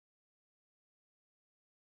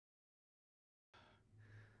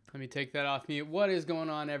Let me take that off mute. What is going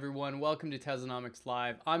on, everyone? Welcome to Teslanomics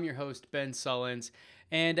Live. I'm your host, Ben Sullins.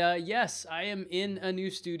 And yes, I am in a new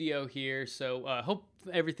studio here, so hope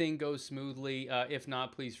everything goes smoothly. If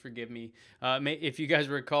not, please forgive me. If you guys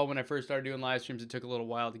recall, when I first started doing live streams, it took a little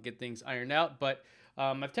while to get things ironed out, but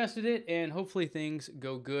I've tested it, and hopefully things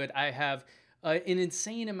go good. I have an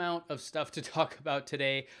insane amount of stuff to talk about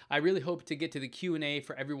today. I really hope to get to the Q&A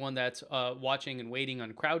for everyone that's watching and waiting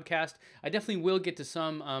on Crowdcast. I definitely will get to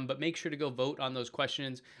some, but make sure to go vote on those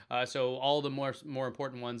questions so all the more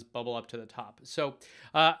important ones bubble up to the top. So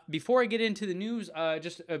before I get into the news,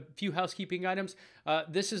 just a few housekeeping items.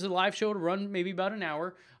 This is a live show to run maybe about an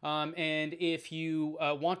hour. And if you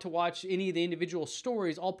want to watch any of the individual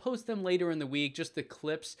stories, I'll post them later in the week, just the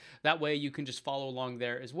clips. That way you can just follow along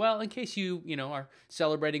there as well, in case you are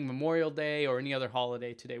celebrating Memorial Day or any other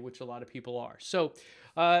holiday today, which a lot of people are. So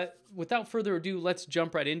without further ado, let's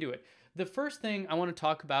jump right into it. The first thing I want to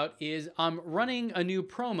talk about is I'm running a new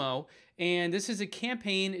promo, and this is a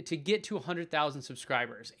campaign to get to 100,000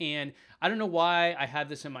 subscribers. And I don't know why I have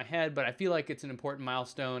this in my head, but I feel like it's an important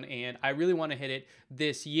milestone, and I really want to hit it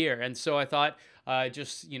this year. And so I thought,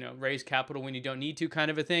 just raise capital when you don't need to,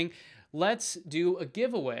 kind of a thing. Let's do a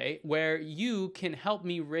giveaway where you can help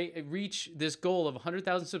me reach this goal of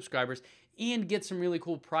 100,000 subscribers and get some really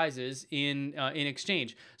cool prizes in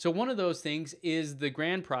exchange. So one of those things is the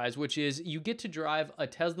grand prize, which is you get to drive a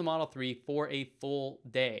Tesla Model 3 for a full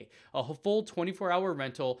day, a full 24-hour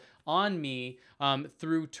rental on me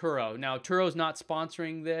through Turo. Now, Turo's not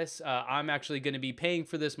sponsoring this. I'm actually going to be paying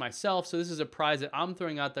for this myself. So this is a prize that I'm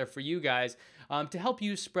throwing out there for you guys to help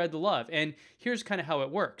you spread the love. And here's kind of how it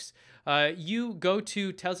works. You go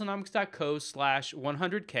to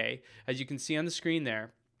teslanomics.co/100K, as you can see on the screen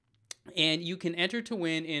there. And you can enter to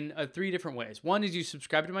win in 3 different ways. One is you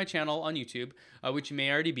subscribe to my channel on YouTube, which you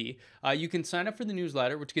may already be. You can sign up for the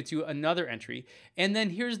newsletter, which gets you another entry. And then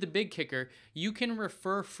here's the big kicker. You can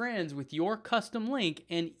refer friends with your custom link,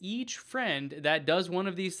 and each friend that does one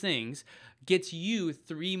of these things gets you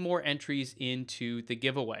 3 more entries into the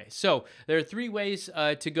giveaway. So there are 3 ways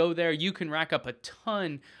to go there. You can rack up a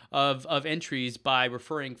ton of entries by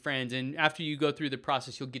referring friends, and after you go through the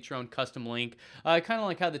process, you'll get your own custom link, kind of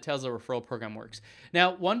like how the Tesla referral program works.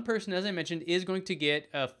 Now, one person, as I mentioned, is going to get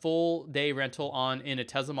a full day rental in a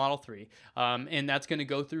Tesla Model 3, and that's going to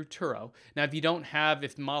go through Turo. Now, if the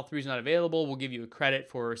Model 3 is not available, we'll give you a credit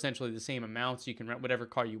for essentially the same amount, so you can rent whatever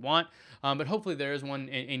car you want, but hopefully there is one,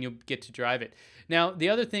 and you'll get to drive it. Now, the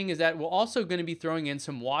other thing is that we're also going to be throwing in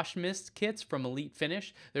some wash mist kits from Elite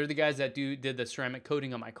Finish. They're the guys that did the ceramic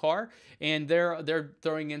coating on my car, and they're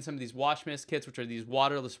throwing in some of these wash mist kits, which are these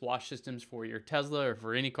waterless wash systems for your Tesla or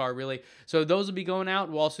for any car, really. So those will be going out.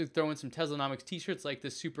 We'll also throw in some Teslanomics t-shirts like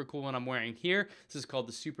this super cool one I'm wearing here. This is called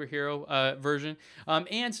the superhero version,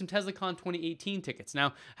 and some TeslaCon 2018 tickets.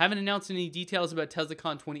 Now, I haven't announced any details about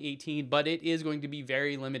TeslaCon 2018, but it is going to be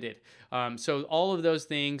very limited. So all of those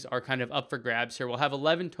things are kind of up for grabs here. We'll have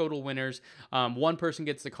 11 total winners. 1 person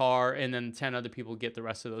gets the car, and then 10 other people get the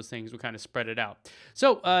rest of those things. We'll kind of spread it out.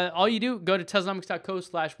 So all you do, go to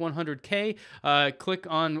teslanomics.co/100K, click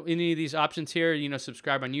on any of these options here,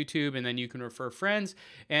 subscribe on YouTube, and then you can refer friends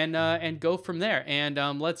and go from there. And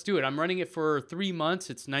let's do it. I'm running it for 3 months.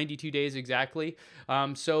 It's 92 days exactly.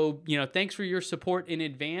 So thanks for your support in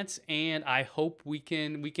advance, and I hope we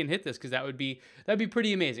can hit this, because that'd be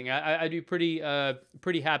pretty amazing. I'd be pretty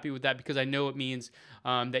happy with that, because I know it means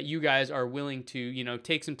that you guys are willing to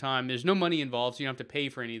take some time. There's no money involved, so you don't have to pay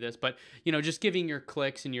for any of this, but just giving your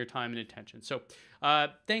clicks and your time and attention. So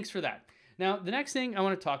thanks for that. Now, the next thing I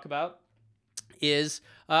want to talk about is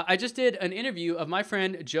I just did an interview of my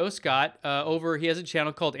friend Joe Scott he has a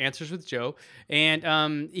channel called Answers with Joe,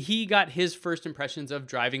 and he got his first impressions of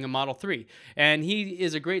driving a Model 3. And he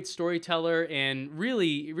is a great storyteller and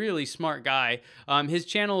really, really smart guy. His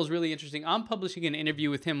channel is really interesting. I'm publishing an interview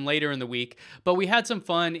with him later in the week, but we had some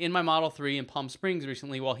fun in my Model 3 in Palm Springs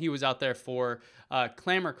recently while he was out there for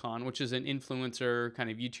ClamorCon, which is an influencer kind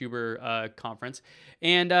of YouTuber conference.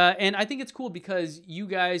 And I think it's cool because you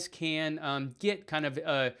guys can get kind of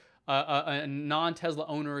a non-Tesla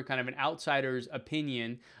owner, kind of an outsider's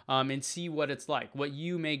opinion, and see what it's like, what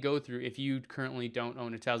you may go through if you currently don't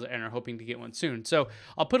own a Tesla and are hoping to get one soon. So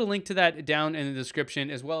I'll put a link to that down in the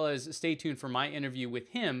description, as well as stay tuned for my interview with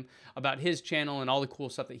him about his channel and all the cool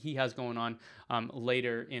stuff that he has going on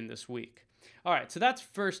later in this week. All right, so that's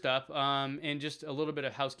first up, and just a little bit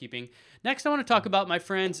of housekeeping. Next, I want to talk about my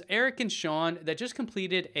friends Eric and Sean that just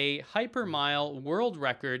completed a Hypermile world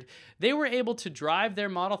record. They were able to drive their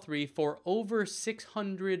Model 3 for over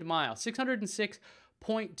 600 miles, 606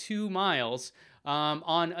 0.2 miles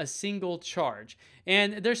on a single charge.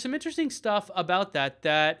 And there's some interesting stuff about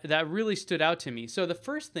that really stood out to me. So the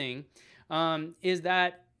first thing is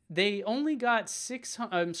that they only got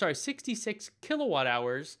 66 kilowatt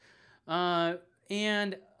hours,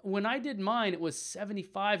 and when I did mine, it was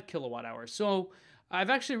 75 kilowatt hours. So I've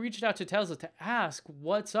actually reached out to Tesla to ask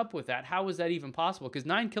what's up with that. How is that even possible? Because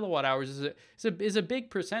 9 kilowatt hours is a big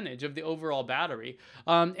percentage of the overall battery.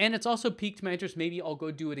 And it's also piqued my interest. Maybe I'll go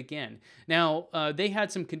do it again. Now, they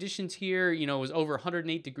had some conditions here. You know, it was over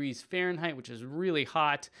 108 degrees Fahrenheit, which is really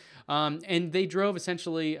hot. And they drove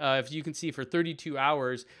essentially, if you can see, for 32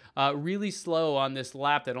 hours, really slow on this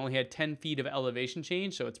lap that only had 10 feet of elevation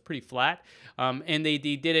change. So it's pretty flat. And they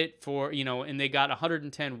did it for, you know, and they got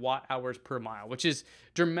 110 watt hours per mile, which is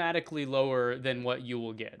dramatically lower than what you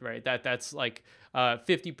will get, right? That's like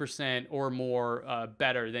 50% or more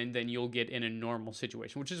better than you'll get in a normal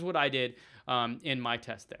situation, which is what I did in my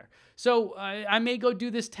test there. So I may go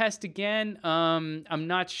do this test again. I'm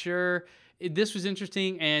not sure. This was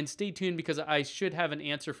interesting, and stay tuned because I should have an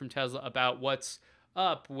answer from Tesla about what's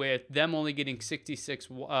up with them only getting 66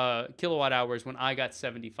 kilowatt hours when I got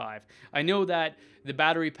 75. I know that the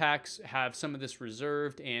battery packs have some of this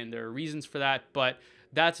reserved, and there are reasons for that, but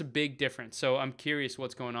that's a big difference. So I'm curious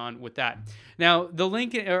what's going on with that. Now, the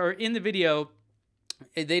link or in the video,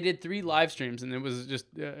 they did 3 live streams, and it was just,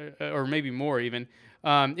 or maybe more even.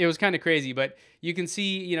 It was kind of crazy, but you can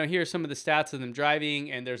see, you know, here are some of the stats of them driving,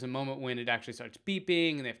 and there's a moment when it actually starts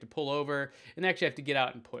beeping, and they have to pull over, and they actually have to get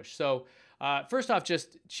out and push. So first off,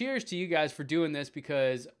 just cheers to you guys for doing this,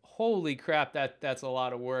 because holy crap, that's a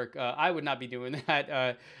lot of work. I would not be doing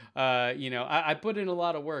that. You know, I put in a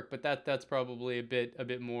lot of work, but that's probably a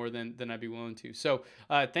bit more than I'd be willing to. So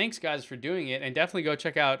thanks guys for doing it, and definitely go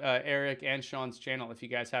check out Eric and Sean's channel if you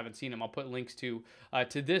guys haven't seen them. I'll put links to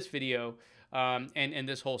this video and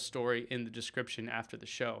this whole story in the description after the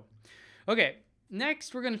show. Okay,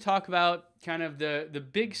 next we're going to talk about kind of the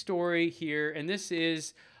big story here, and this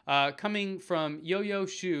is coming from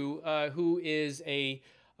YouYou, who is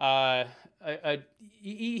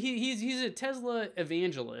he's a Tesla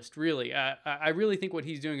evangelist, really. I really think what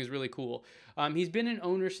he's doing is really cool. He's been an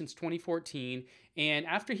owner since 2014, and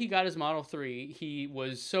after he got his Model 3, he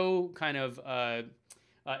was so kind of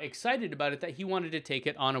excited about it that he wanted to take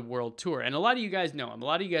it on a world tour. And a lot of you guys know him. A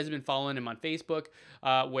lot of you guys have been following him on Facebook,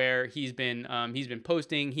 where he's been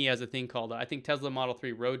posting. He has a thing called, I think, Tesla Model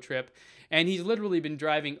 3 Road Trip, and he's literally been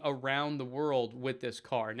driving around the world with this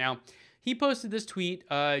car. Now, he posted this tweet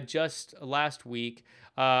just last week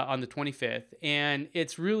on the 25th, and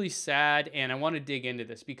it's really sad, and I want to dig into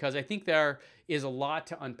this because I think there is a lot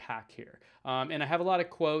to unpack here. And I have a lot of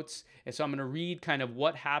quotes, and so I'm going to read kind of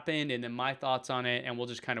what happened and then my thoughts on it, and we'll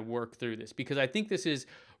just kind of work through this because I think this is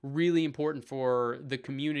really important for the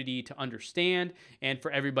community to understand and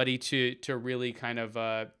for everybody to really kind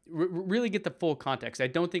of really get the full context. I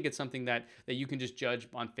don't think it's something that you can just judge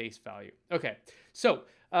on face value. Okay, so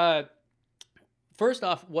first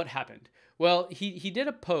off, what happened? Well, he did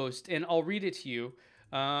a post, and I'll read it to you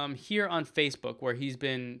here on Facebook, where he's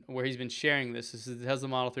been sharing this. This is the Tesla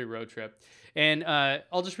Model 3 road trip, and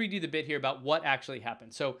I'll just read you the bit here about what actually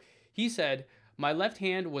happened. So he said, "My left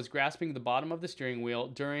hand was grasping the bottom of the steering wheel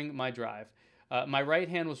during my drive. My right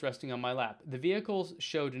hand was resting on my lap. The vehicles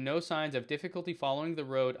showed no signs of difficulty following the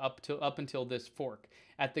road up until this fork.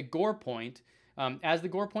 At the gore point." As the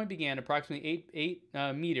gore point began, approximately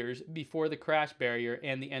 8 meters before the crash barrier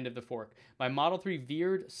and the end of the fork, my Model 3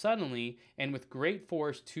 veered suddenly and with great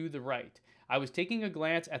force to the right. I was taking a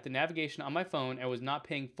glance at the navigation on my phone and was not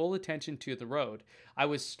paying full attention to the road. I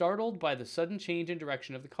was startled by the sudden change in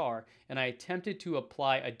direction of the car, and I attempted to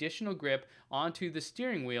apply additional grip onto the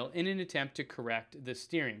steering wheel in an attempt to correct the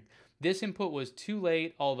steering. This input was too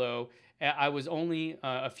late, although I was only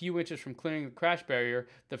a few inches from clearing the crash barrier.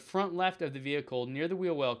 The front left of the vehicle near the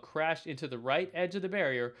wheel well crashed into the right edge of the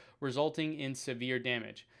barrier, resulting in severe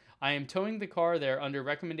damage. I am towing the car there under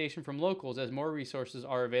recommendation from locals as more resources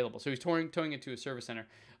are available. So he's towing it to a service center,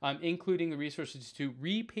 including the resources to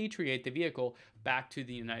repatriate the vehicle back to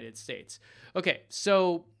the United States. Okay,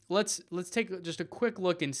 so let's take just a quick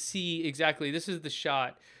look and see exactly. This is the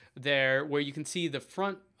shot there where you can see the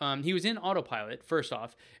front. He was in autopilot first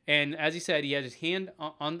off, and as he said, he had his hand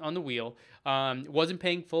on the wheel, wasn't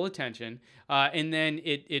paying full attention, and then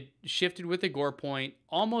it shifted with the gore point,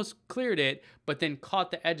 almost cleared it, but then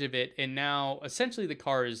caught the edge of it, and now essentially the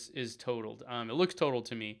car is totaled. It looks totaled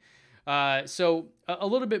to me. So a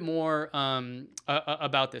little bit more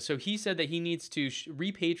about this. So he said that he needs to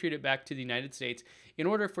repatriate it back to the United States in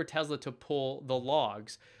order for Tesla to pull the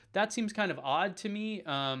logs. That seems kind of odd to me.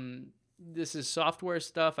 this is software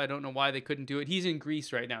stuff. I don't know why they couldn't do it. He's in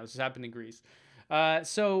Greece right now. This has happened in Greece.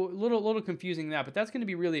 So little confusing that, but that's going to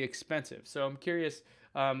be really expensive. So I'm curious.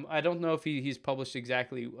 I don't know if he's published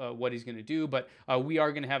exactly what he's going to do, but we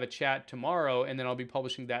are going to have a chat tomorrow, and then I'll be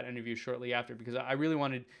publishing that interview shortly after, because I really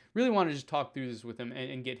wanted to just talk through this with him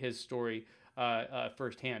and get his story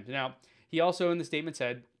firsthand. Now, he also in the statement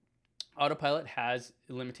said, Autopilot has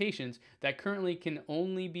limitations that currently can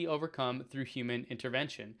only be overcome through human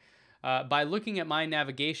intervention. By looking at my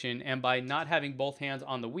navigation and by not having both hands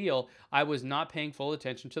on the wheel, I was not paying full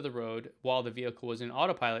attention to the road while the vehicle was in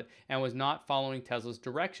autopilot and was not following Tesla's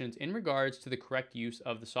directions in regards to the correct use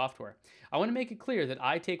of the software. I want to make it clear that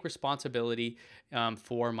I take responsibility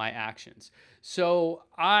for my actions. So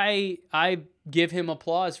I give him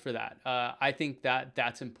applause for that. I think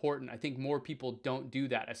that's important. I think more people don't do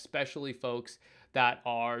that, especially folks that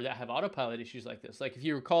have autopilot issues like this. Like if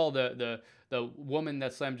you recall the woman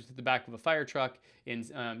that slammed into the back of a fire truck in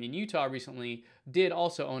Utah recently did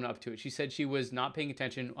also own up to it. She said she was not paying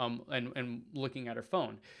attention and looking at her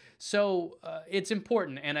phone. So it's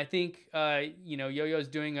important, and I think YouYou is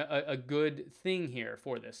doing a good thing here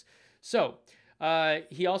for this. So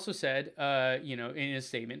he also said, in his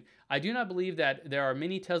statement, I do not believe that there are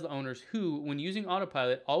many Tesla owners who, when using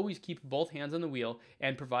autopilot, always keep both hands on the wheel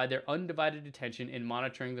and provide their undivided attention in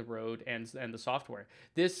monitoring the road and the software.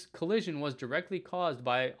 This collision was directly caused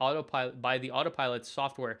by the autopilot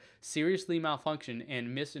software seriously malfunction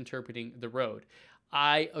and misinterpreting the road.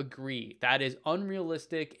 I agree. That is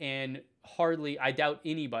unrealistic, and hardly, I doubt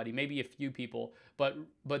anybody, maybe a few people,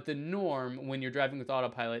 but the norm when you're driving with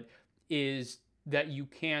autopilot is that you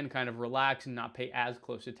can kind of relax and not pay as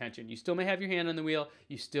close attention. You still may have your hand on the wheel,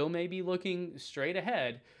 you still may be looking straight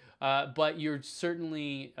ahead, but you're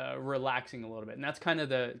certainly relaxing a little bit, and that's kind of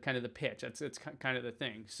the pitch. It's kind of the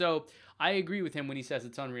thing. So I agree with him when he says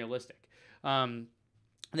it's unrealistic.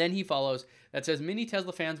 Then he follows that says, many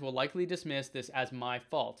Tesla fans will likely dismiss this as my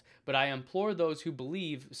fault, but I implore those who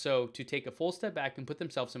believe so to take a full step back and put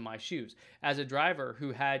themselves in my shoes. As a driver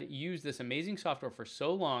who had used this amazing software for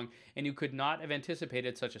so long and who could not have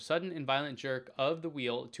anticipated such a sudden and violent jerk of the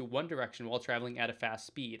wheel to one direction while traveling at a fast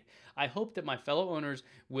speed, I hope that my fellow owners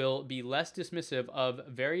will be less dismissive of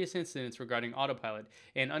various incidents regarding autopilot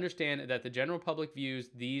and understand that the general public views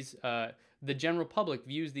these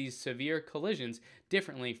severe collisions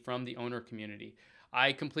differently from the owner community.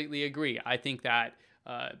 I completely agree. I think that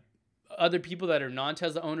other people that are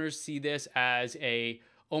non-Tesla owners see this as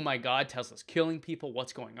oh my God, Tesla's killing people,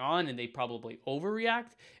 what's going on? And they probably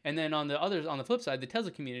overreact. And then on the flip side, the Tesla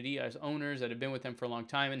community, as owners that have been with them for a long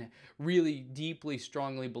time and really deeply,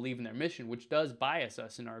 strongly believe in their mission, which does bias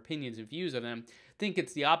us in our opinions and views of them, think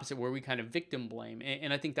it's the opposite, where we kind of victim blame.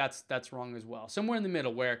 And I think that's wrong as well. Somewhere in the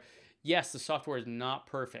middle where, yes, the software is not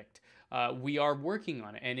perfect. We are working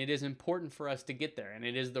on it, and it is important for us to get there, and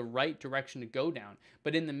it is the right direction to go down.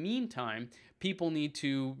 But in the meantime, people need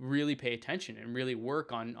to really pay attention and really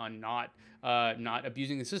work on not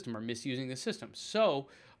abusing the system or misusing the system. So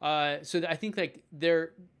I think like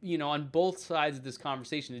they're on both sides of this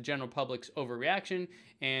conversation, the general public's overreaction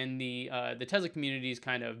and the Tesla community is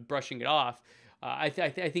kind of brushing it off. I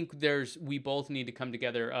think we both need to come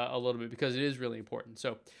together a little bit, because it is really important.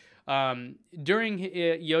 So. During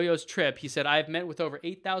YouYou's trip, he said, I've met with over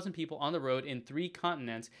 8,000 people on the road in 3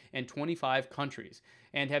 continents and 25 countries,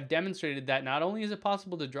 and have demonstrated that not only is it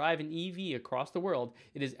possible to drive an EV across the world,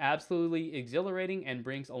 it is absolutely exhilarating and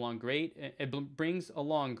brings along great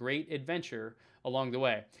adventure along the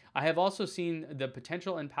way. I have also seen the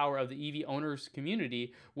potential and power of the EV owners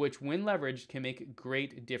community, which when leveraged can make a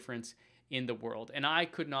great difference in the world. And I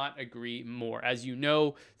could not agree more. As you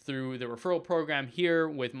know, through the referral program here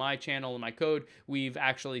with my channel and my code, we've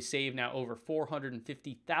actually saved now over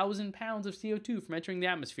 450,000 pounds of CO2 from entering the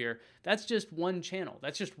atmosphere. That's just one channel.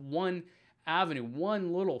 That's just one avenue,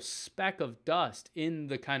 one little speck of dust in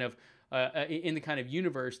the kind of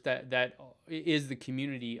universe that is the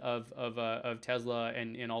community of Tesla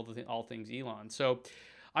and all things Elon. So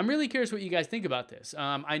I'm really curious what you guys think about this.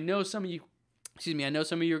 I know some of you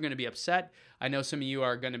are going to be upset. I know some of you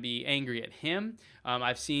are going to be angry at him.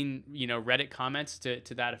 I've seen, Reddit comments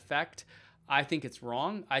to that effect. I think it's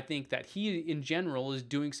wrong. I think that he, in general, is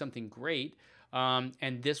doing something great,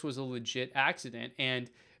 and this was a legit accident. And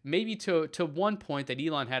maybe to one point that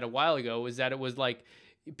Elon had a while ago was that it was like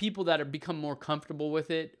people that have become more comfortable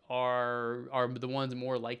with it are the ones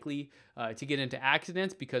more likely to get into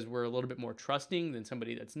accidents, because we're a little bit more trusting than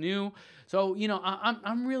somebody that's new. So,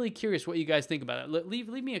 I'm really curious what you guys think about it. Leave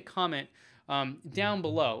me a comment down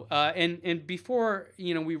below. And before,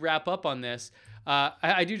 we wrap up on this,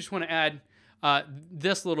 I do just want to add,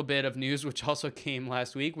 This little bit of news, which also came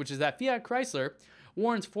last week, which is that Fiat Chrysler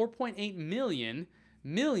warrants 4.8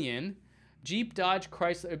 million Jeep, Dodge,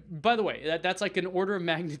 Chrysler. By the way, that's like an order of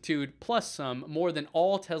magnitude plus some more than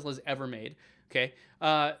all Teslas ever made. Okay.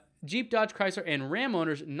 Jeep, Dodge, Chrysler, and Ram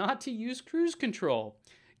owners not to use cruise control.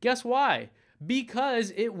 Guess why?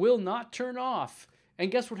 Because it will not turn off.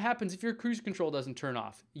 And guess what happens if your cruise control doesn't turn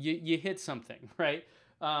off? You hit something, right?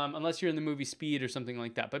 Unless you're in the movie Speed or something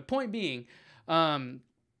like that. But point being,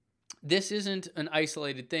 this isn't an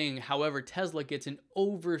isolated thing. However, Tesla gets an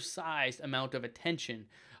oversized amount of attention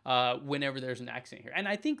whenever there's an accident here. And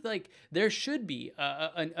I think like there should be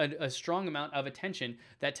a strong amount of attention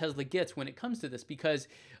that Tesla gets when it comes to this, because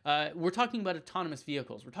we're talking about autonomous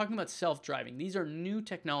vehicles. We're talking about self-driving. These are new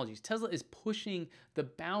technologies. Tesla is pushing the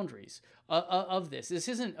boundaries of this. This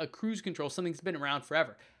isn't a cruise control, something that's been around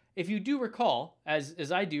forever. If you do recall,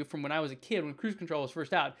 as I do from when I was a kid, when cruise control was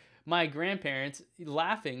first out, my grandparents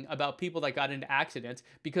laughing about people that got into accidents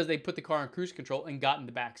because they put the car on cruise control and got in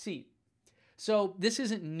the back seat. So this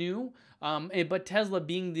isn't new, but Tesla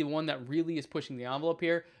being the one that really is pushing the envelope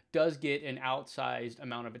here does get an outsized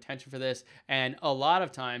amount of attention for this. And a lot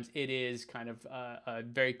of times it is kind of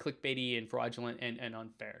very clickbaity and fraudulent and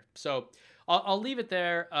unfair. So I'll leave it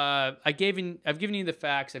there. I've given you the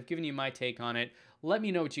facts. I've given you my take on it. Let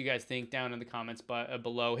me know what you guys think down in the comments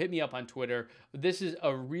below. Hit me up on Twitter. This is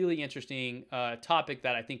a really interesting topic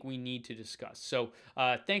that I think we need to discuss. So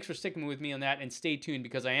thanks for sticking with me on that, and stay tuned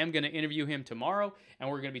because I am going to interview him tomorrow, and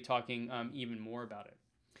we're going to be talking even more about it.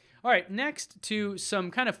 All right, next to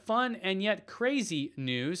some kind of fun and yet crazy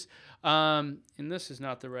news. And this is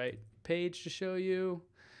not the right page to show you.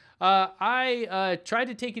 I tried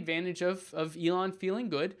to take advantage of Elon feeling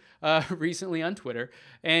good recently on Twitter,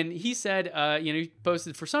 and he said, he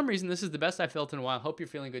posted, "For some reason, this is the best I felt in a while. Hope you're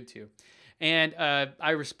feeling good too." And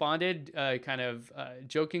I responded kind of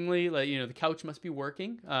jokingly, like, the couch must be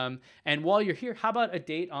working. And while you're here, how about a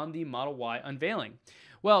date on the Model Y unveiling?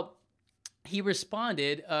 Well, he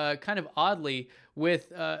responded kind of oddly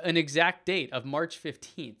with an exact date of March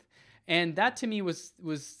 15th. And that to me was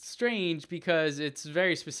strange because it's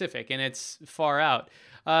very specific and it's far out.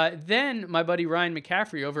 Then my buddy Ryan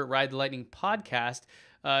McCaffrey over at Ride the Lightning podcast,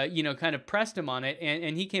 kind of pressed him on it.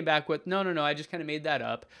 And he came back with, no, I just kind of made that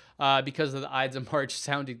up because of the Ides of March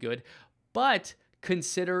sounded good. But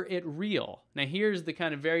consider it real. Now, here's the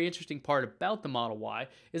kind of very interesting part about the Model Y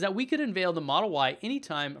is that we could unveil the Model Y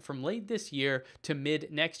anytime from late this year to mid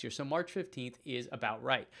next year. So March 15th is about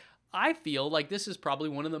right. I feel like this is probably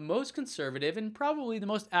one of the most conservative and probably the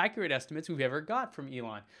most accurate estimates we've ever got from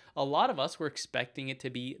Elon. A lot of us were expecting it to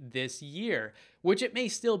be this year, which it may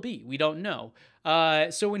still be. We don't know.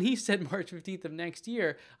 So when he said March 15th of next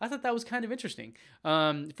year, I thought that was kind of interesting.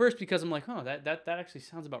 First, because I'm like, oh, that actually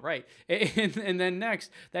sounds about right. And then next,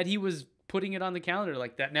 that he was putting it on the calendar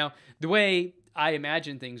like that. Now, the way I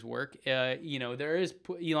imagine things work,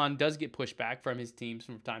 Elon does get pushback from his teams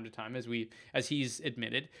from time to time, as he's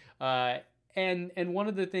admitted. And one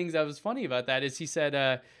of the things that was funny about that is he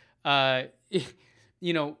said, if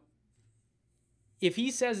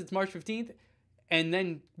he says it's March 15th and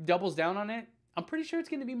then doubles down on it, I'm pretty sure it's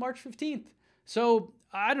going to be March 15th. So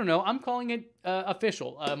I don't know. I'm calling it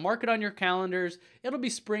official. Mark it on your calendars. It'll be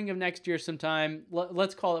spring of next year sometime.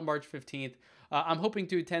 Let's call it March 15th. I'm hoping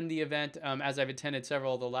to attend the event as I've attended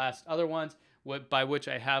several of the last other ones, by which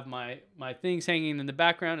I have my things hanging in the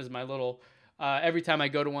background as my little... every time I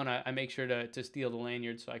go to one, I make sure to steal the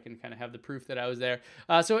lanyard so I can kind of have the proof that I was there.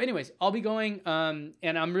 So anyways, I'll be going, and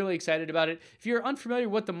I'm really excited about it. If you're unfamiliar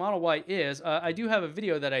with what the Model Y is, I do have a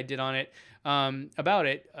video that I did on it, about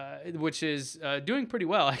it, which is doing pretty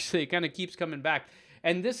well, actually. It kind of keeps coming back.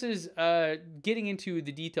 And this is getting into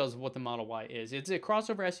the details of what the Model Y is. It's a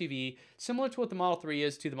crossover SUV, similar to what the Model 3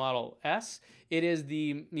 is to the Model S. It is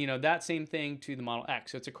that same thing to the Model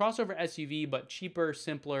X. So it's a crossover SUV, but cheaper,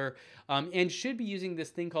 simpler, and should be using this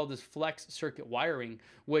thing called this flex circuit wiring,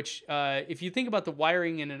 which if you think about the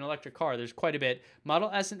wiring in an electric car, there's quite a bit. Model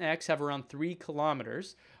S and X have around 3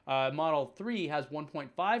 kilometers. Model 3 has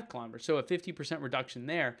 1.5 kilometers, so a 50% reduction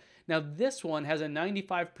there. Now this one has a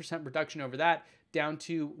 95% reduction over that, down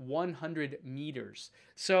to 100 meters.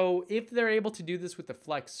 So if they're able to do this with the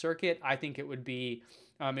flex circuit, I think it would be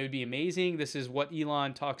amazing. This is what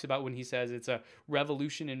Elon talks about when he says it's a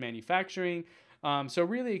revolution in manufacturing. So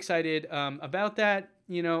really excited about that,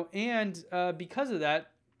 and because of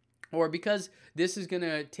that, or because this is going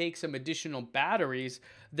to take some additional batteries,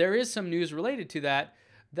 there is some news related to that.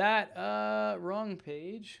 Wrong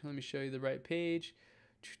page. Let me show you the right page.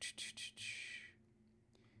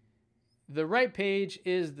 The right page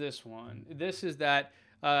is this one. This is that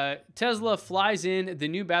Tesla flies in the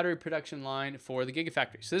new battery production line for the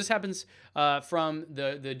Gigafactory. So this happens from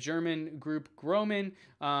the German group Groman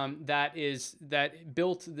that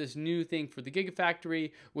built this new thing for the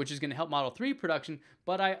Gigafactory, which is going to help Model 3 production,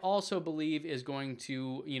 but I also believe is going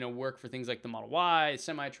to work for things like the Model Y,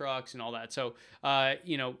 semi trucks, and all that. So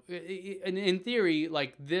in theory,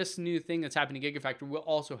 like this new thing that's happening at Gigafactory will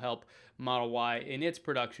also help Model Y in its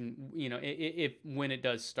production, when it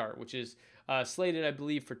does start, which is slated, I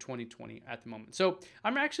believe, for 2020 at the moment. So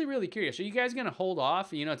I'm actually really curious. Are you guys going to hold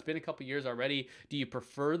off? It's been a couple years already. Do you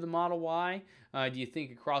prefer the Model Y? Do you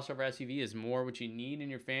think a crossover SUV is more what you need in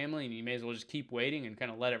your family, and you may as well just keep waiting and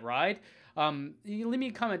kind of let it ride? Leave me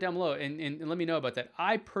a comment down below and let me know about that.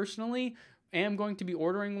 I personally am going to be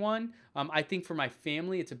ordering one. I think for my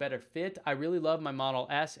family, it's a better fit. I really love my Model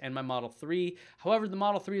S and my Model 3. However, the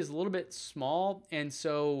Model 3 is a little bit small, and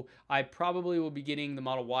so I probably will be getting the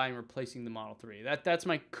Model Y and replacing the Model 3. That's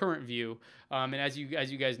my current view. And as you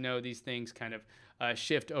guys know, these things kind of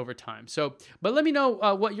shift over time. So, but let me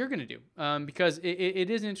know what you're going to do, because it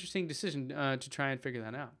is an interesting decision to try and figure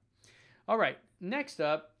that out. All right, next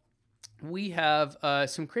up, we have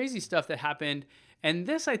some crazy stuff that happened. And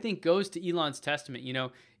this, I think, goes to Elon's testament.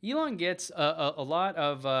 Elon gets a lot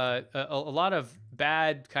of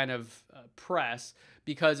bad kind of press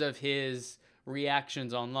because of his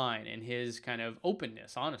reactions online and his kind of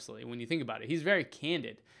openness. Honestly, when you think about it, he's very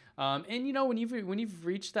candid. And when you've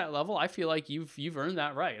reached that level, I feel like you've earned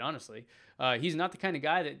that right. Honestly, he's not the kind of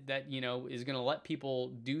guy that is going to let people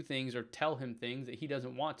do things or tell him things that he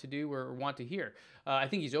doesn't want to do or want to hear. I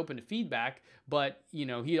think he's open to feedback, but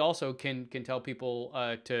he also can tell people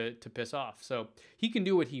to piss off. So he can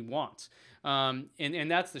do what he wants.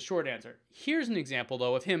 And that's the short answer. Here's an example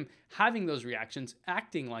though of him having those reactions,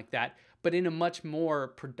 acting like that, but in a much more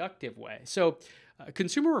productive way. So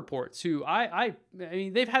Consumer Reports, who I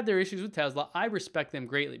mean, they've had their issues with Tesla. I respect them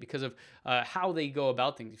greatly because of how they go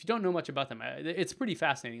about things. If you don't know much about them, it's pretty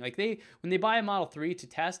fascinating. Like when they buy a Model 3 to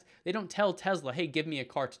test, they don't tell Tesla, hey, give me a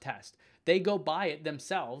car to test. They go buy it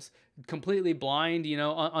themselves, completely blind,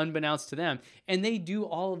 unbeknownst to them, and they do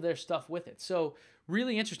all of their stuff with it. So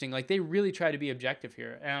really interesting. Like they really try to be objective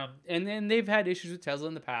here. And then they've had issues with Tesla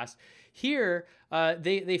in the past. Here,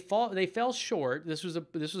 they fell short. This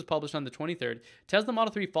was published on the 23rd. Tesla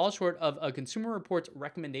Model 3 falls short of a Consumer Reports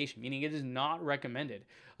recommendation, meaning it is not recommended.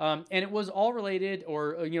 And it was all related,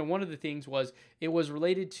 or one of the things was it was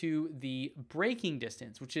related to the braking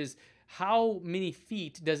distance, which is how many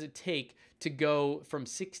feet does it take to go from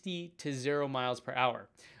 60 to 0 miles per hour.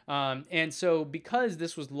 And so because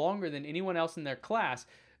this was longer than anyone else in their class,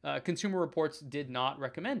 Consumer Reports did not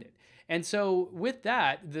recommend it. And so with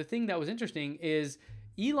that, the thing that was interesting is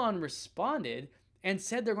Elon responded and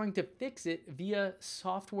said they're going to fix it via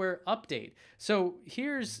software update. So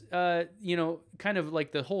here's, kind of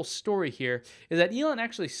like the whole story here is that Elon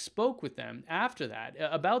actually spoke with them after that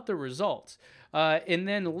about the results. And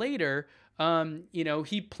then later,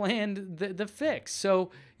 he planned the fix.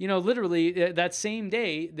 So, literally that same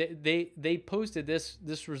day they posted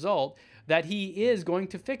this result that he is going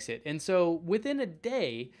to fix it. And so within a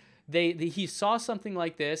day, he saw something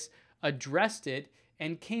like this, addressed it,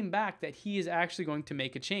 and came back that he is actually going to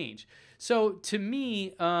make a change. So to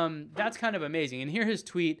me, that's kind of amazing. And here his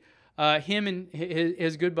tweet, him and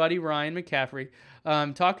his good buddy Ryan McCaffrey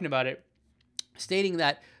talking about it, stating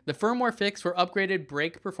that the firmware fix for upgraded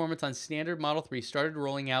brake performance on standard Model 3 started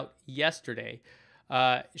rolling out yesterday.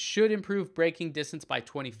 Should improve braking distance by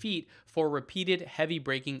 20 feet for repeated heavy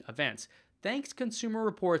braking events. Thanks Consumer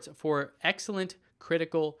Reports for excellent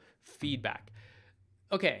critical feedback.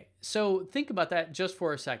 Okay, so think about that just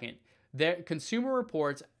for a second. Consumer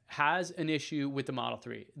Reports has an issue with the Model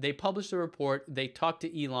 3. They published a report. They talked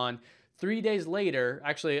to Elon. 3 days later,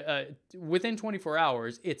 actually within 24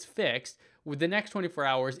 hours, it's fixed. With the next 24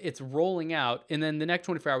 hours, it's rolling out. And then the next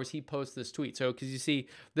 24 hours, he posts this tweet. So because you see,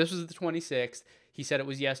 this was the 26th. He said it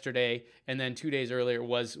was yesterday. And then 2 days earlier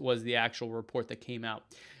was the actual report that came out.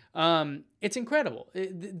 It's incredible.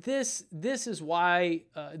 This is why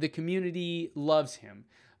the community loves him.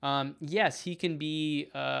 Yes, he can be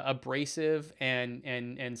abrasive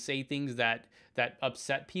and say things that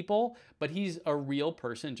upset people, but he's a real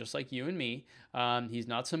person just like you and me. He's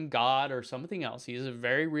not some god or something else. He's a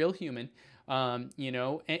very real human. And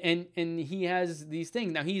he has these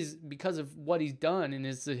things. Now because of what he's done and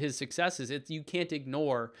his successes, you can't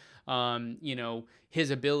ignore, his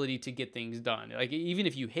ability to get things done. Like even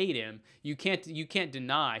if you hate him, you can't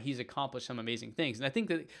deny he's accomplished some amazing things. And I think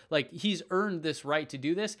that like he's earned this right to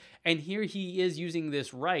do this. And here he is using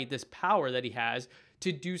this right, this power that he has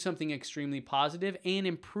to do something extremely positive and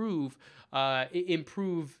improve,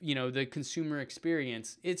 the consumer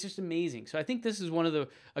experience. It's just amazing. So I think this is one of the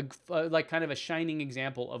like kind of a shining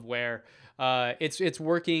example of where it's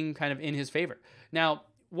working kind of in his favor. Now,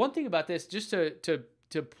 one thing about this, just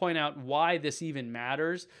to point out why this even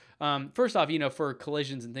matters. First off, for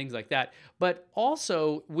collisions and things like that, but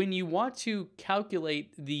also when you want to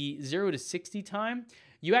calculate the 0 to 60 time,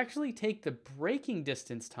 you actually take the braking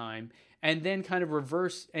distance time and then kind of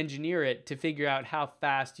reverse engineer it to figure out how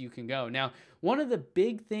fast you can go. Now, one of the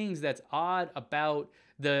big things that's odd about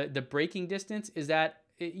the braking distance is that,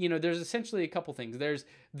 there's essentially a couple things. There's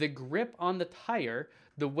the grip on the tire,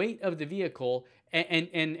 the weight of the vehicle,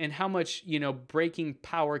 and how much, braking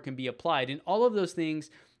power can be applied. And all of those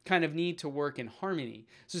things kind of need to work in harmony.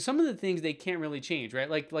 So some of the things they can't really change, right?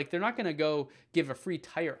 Like they're not going to go give a free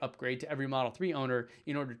tire upgrade to every Model 3 owner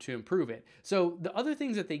in order to improve it. So the other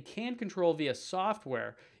things that they can control via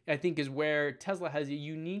software, I think, is where Tesla has a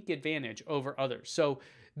unique advantage over others. So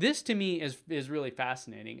this to me is really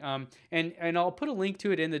fascinating. And I'll put a link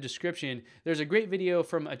to it in the description. There's a great video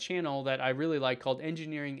from a channel that I really like called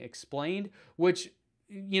Engineering Explained, which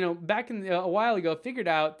back in a while ago, figured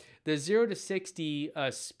out the 0 to 60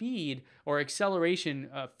 speed or acceleration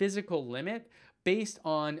physical limit based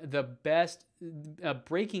on the best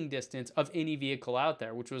braking distance of any vehicle out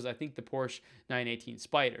there, which was, I think, the Porsche 918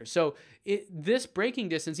 Spyder. So this braking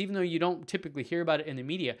distance, even though you don't typically hear about it in the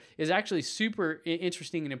media, is actually super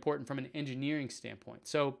interesting and important from an engineering standpoint.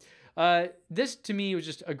 So this, to me, was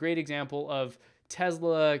just a great example of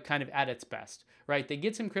Tesla kind of at its best, right? They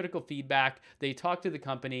get some critical feedback, they talk to the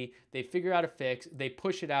company, they figure out a fix, they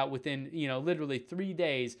push it out within, literally 3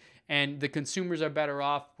 days, and the consumers are better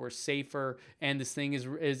off, we're safer, and this thing is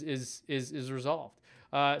resolved.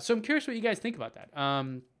 So I'm curious what you guys think about that.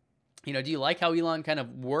 Do you like how Elon kind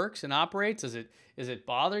of works and operates? Does it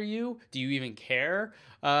bother you? Do you even care?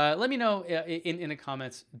 Let me know in the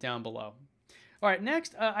comments down below. All right,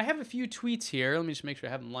 next, I have a few tweets here. Let me just make sure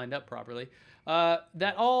I have them lined up properly.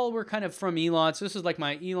 That all were kind of from Elon. So this is like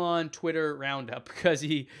my Elon Twitter roundup, because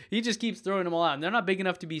he just keeps throwing them all out. And they're not big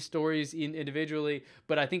enough to be stories individually,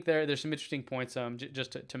 but I think there's some interesting points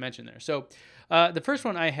just to mention there. So the first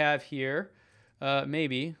one I have here,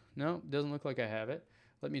 maybe, no, doesn't look like I have it.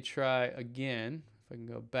 Let me try again, if I can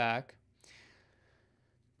go back.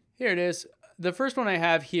 Here it is. The first one I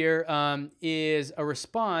have here is a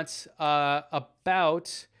response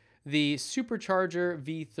about the Supercharger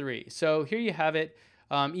V3. So here you have it.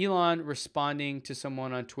 Elon responding to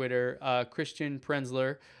someone on Twitter, Christian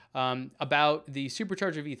Prenzler, about the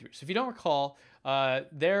Supercharger V3. So if you don't recall,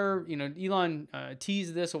 Elon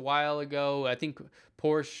teased this a while ago. I think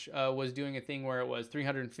Porsche was doing a thing where it was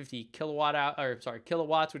 350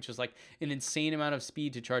 kilowatts, which is like an insane amount of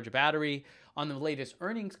speed to charge a battery. On the latest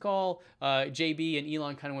earnings call, JB and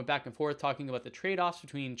Elon kind of went back and forth talking about the trade-offs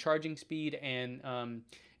between charging speed and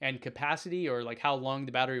capacity, or like how long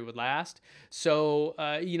the battery would last. So,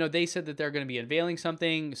 they said that they're going to be unveiling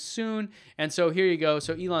something soon. And so here you go.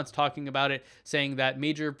 So Elon's talking about it, saying that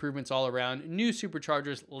major improvements all around, new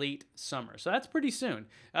superchargers late summer. So that's pretty soon.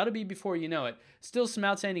 That'll be before you know it. Still, some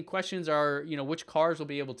outstanding questions are, which cars will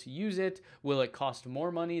be able to use it? Will it cost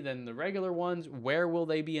more money than the regular ones? Where will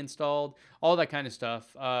they be installed? All that kind of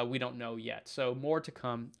stuff. We don't know yet. So more to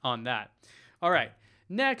come on that. All right.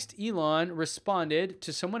 Next, Elon responded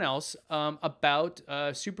to someone else about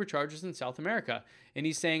superchargers in South America, and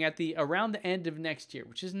he's saying around the end of next year,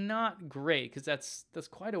 which is not great because that's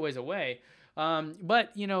quite a ways away. But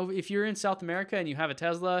if you're in South America and you have a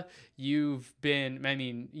Tesla, you've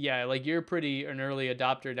been, you're pretty an early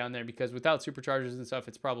adopter down there, because without superchargers and stuff,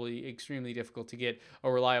 it's probably extremely difficult to get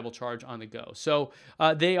a reliable charge on the go. So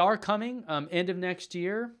they are coming end of next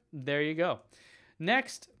year. There you go.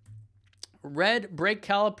 Next, red brake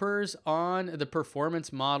calipers on the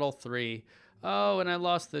Performance Model 3. Oh, and I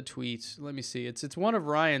lost the tweet. Let me see. It's one of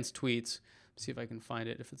Ryan's tweets. Let's see if I can find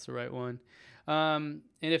it, if it's the right one. And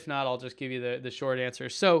if not, I'll just give you the short answer.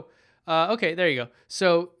 So, okay, there you go.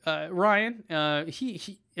 So, Ryan, if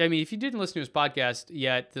you didn't listen to his podcast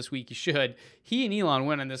yet this week, you should. He and Elon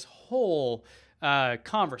went on this whole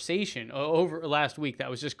conversation over last week that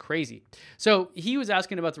was just crazy. So he was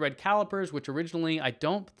asking about the red calipers, which originally I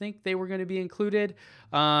don't think they were going to be included.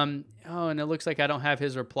 And it looks like I don't have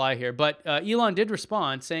his reply here, but Elon did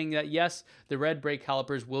respond saying that yes, the red brake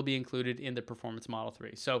calipers will be included in the Performance Model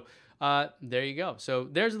 3. So there you go. So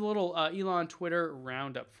there's a little Elon Twitter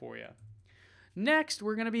roundup for you. Next,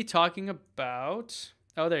 we're going to be talking about,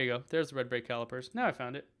 oh, there you go. There's the red brake calipers. Now I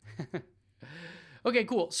found it. Okay,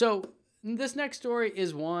 cool. So this next story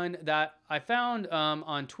is one that I found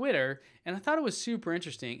on Twitter, and I thought it was super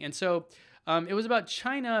interesting. And so it was about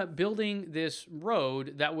China building this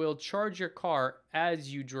road that will charge your car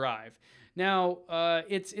as you drive. Now,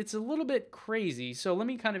 it's a little bit crazy, so let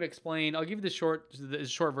me kind of explain. I'll give you the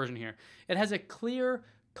short version here. It has a clear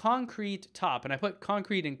concrete top, and I put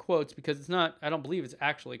concrete in quotes because it's not, I don't believe it's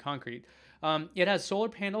actually concrete. It has solar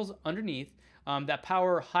panels underneath that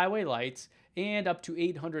power highway lights and up to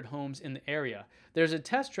 800 homes in the area. There's a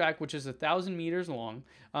test track which is 1,000 meters long,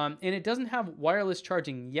 and it doesn't have wireless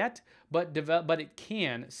charging yet, but it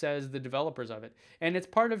can, says the developers of it. And it's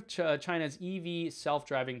part of China's EV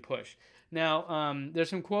self-driving push. Now, there's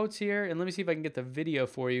some quotes here, and let me see if I can get the video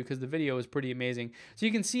for you because the video is pretty amazing. So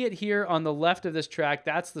you can see it here on the left of this track.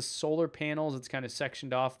 That's the solar panels. It's kind of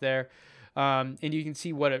sectioned off there. And you can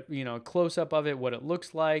see what it, close up of it, what it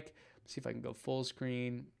looks like. Let's see if I can go full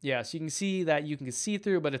screen. Yeah, so you can see that you can see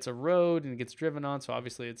through, but it's a road and it gets driven on, so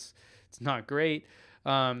obviously it's not great.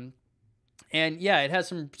 And yeah, it has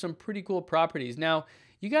some pretty cool properties. Now,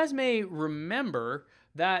 you guys may remember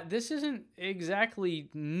that this isn't exactly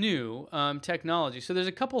new technology. So there's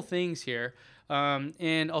a couple things here,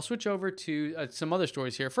 and I'll switch over to some other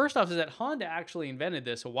stories here. First off is that Honda actually invented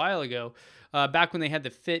this a while ago, back when they had the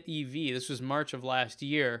Fit EV. This was March of last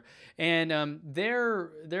year, and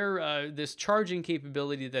this charging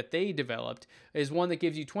capability that they developed is one that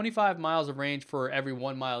gives you 25 miles of range for every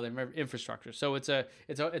 1 mile of infrastructure. So it's a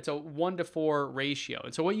 1-to-4 ratio,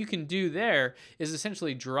 and so what you can do there is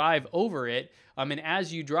essentially drive over it, and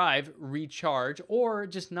as you drive, recharge or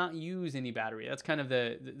just not use any battery. That's kind of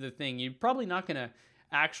the thing. You're probably not going to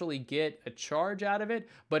actually get a charge out of it,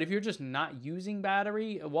 but if you're just not using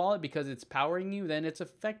battery wallet because it's powering you, then it's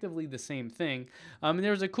effectively the same thing. And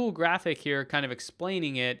there's a cool graphic here kind of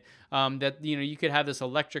explaining it, that you could have this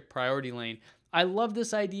electric priority lane. I love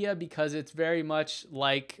this idea because it's very much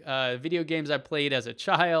like video games I played as a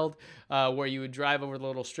child, where you would drive over the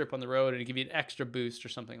little strip on the road and it'd give you an extra boost or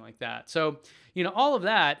something like that. So, all of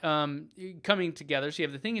that coming together. So you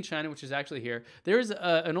have the thing in China, which is actually here. There's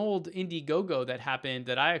an old Indiegogo that happened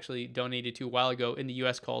that I actually donated to a while ago in the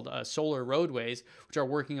US called Solar Roadways, which are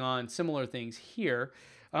working on similar things here.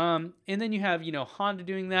 And then you have, Honda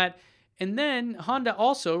doing that. And then Honda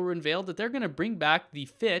also unveiled that they're going to bring back the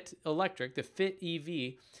Fit electric, the Fit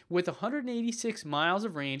EV, with 186 miles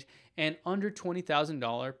of range and under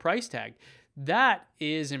 $20,000 price tag. That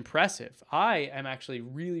is impressive. I am actually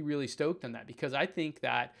really, really stoked on that because I think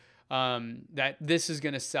that that this is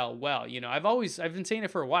going to sell well. I've been saying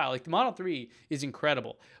it for a while. Like the Model 3 is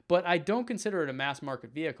incredible, but I don't consider it a mass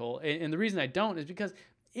market vehicle. And the reason I don't is because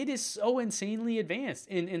it is so insanely advanced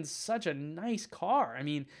and such a nice car. I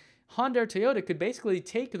mean, Honda or Toyota could basically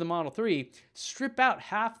take the Model 3, strip out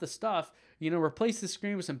half the stuff, replace the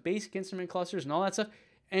screen with some basic instrument clusters and all that stuff,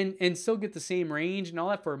 and still get the same range and all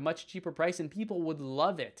that for a much cheaper price, and people would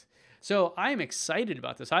love it. So I am excited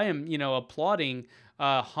about this. I am, applauding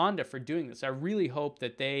Honda for doing this. I really hope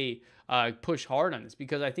that they push hard on this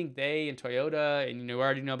because I think they and Toyota, and we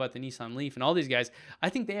already know about the Nissan Leaf and all these guys, I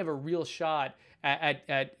think they have a real shot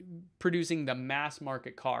at producing the mass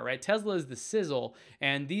market car, right? Tesla is the sizzle,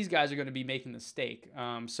 and these guys are going to be making the steak.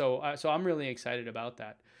 So I'm really excited about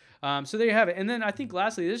that. So there you have it. And then I think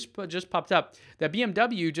lastly, this just popped up that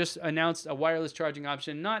BMW just announced a wireless charging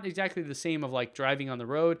option, not exactly the same of like driving on the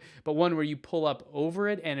road, but one where you pull up over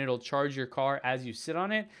it and it'll charge your car as you sit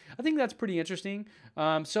on it. I think that's pretty interesting.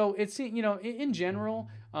 So it's, in general,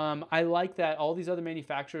 I like that all these other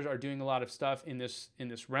manufacturers are doing a lot of stuff in this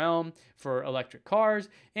realm for electric cars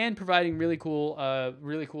and providing really cool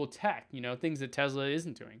tech, things that Tesla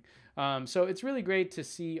isn't doing. So it's really great to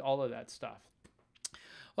see all of that stuff.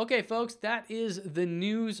 Okay, folks, that is the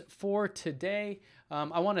news for today.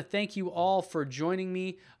 I want to thank you all for joining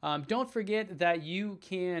me. Don't forget that you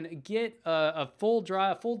can get a full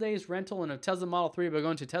day's rental in a Tesla Model 3 by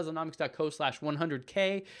going to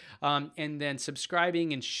teslanomics.co/100K, and then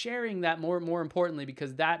subscribing and sharing that more importantly,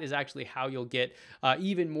 because that is actually how you'll get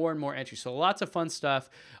even more and more entries. So lots of fun stuff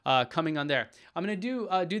coming on there. I'm going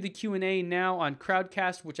to do the Q&A now on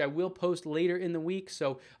Crowdcast, which I will post later in the week.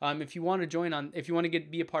 So if you want to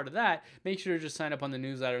be a part of that, make sure to just sign up on the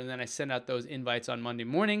newsletter, and then I send out those invites on Monday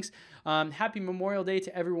mornings. Happy Memorial Day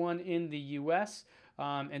to everyone in the U.S.,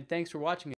 and thanks for watching.